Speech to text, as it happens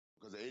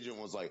agent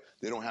was like,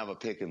 they don't have a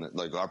pick in the,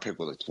 like our pick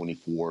was like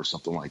 24 or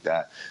something like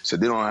that. So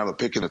they don't have a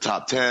pick in the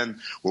top 10.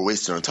 We're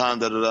wasting our time,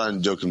 da da da.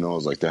 And Joakim Noah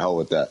was like, the hell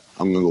with that.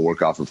 I'm gonna go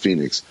work out for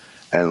Phoenix.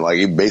 And like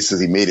he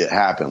basically made it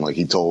happen. Like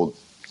he told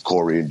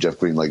Corey and Jeff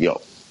Green, like,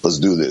 yo, let's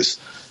do this.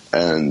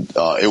 And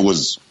it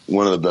was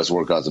one of the best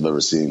workouts I've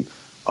ever seen.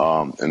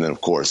 And then of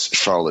course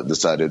Charlotte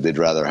decided they'd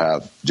rather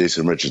have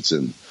Jason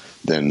Richardson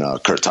than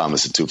Kurt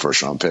Thomas and 2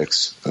 first-round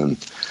picks, and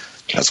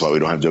that's why we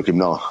don't have Joakim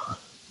Noah.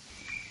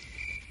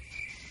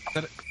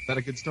 Is that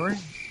a good story?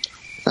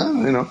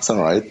 It's all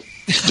right.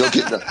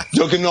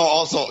 Joakim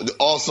Noah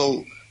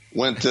also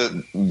went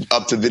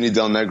up to Vinny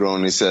del Negro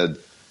and he said,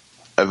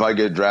 "If I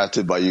get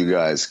drafted by you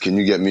guys, can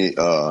you get me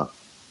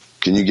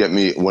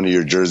one of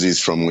your jerseys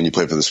from when you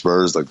played for the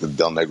Spurs, like the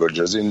Del Negro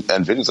jersey?"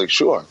 And Vinny's like,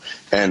 "Sure."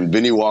 And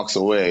Vinny walks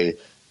away,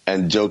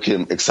 and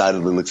Joakim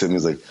excitedly looks at me.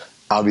 He's like,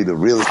 "I'll be the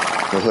realest in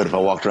the hood if I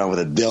walked around with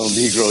a Del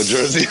Negro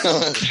jersey."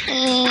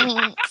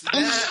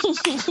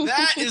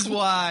 That is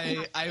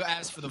why I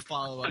asked for the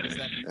follow-up. Is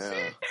that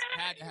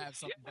had to have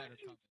something better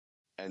coming.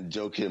 And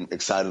Joakim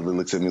excitedly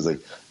looks at me. He's like,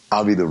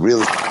 "I'll be the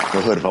realest in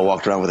the hood if I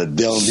walked around with a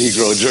Del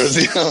Negro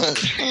jersey."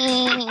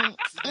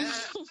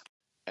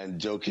 And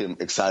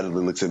Joakim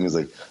excitedly looks at me. He's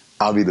like,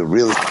 "I'll be the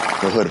realest in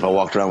the hood if I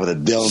walked around with a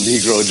Del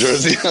Negro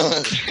jersey."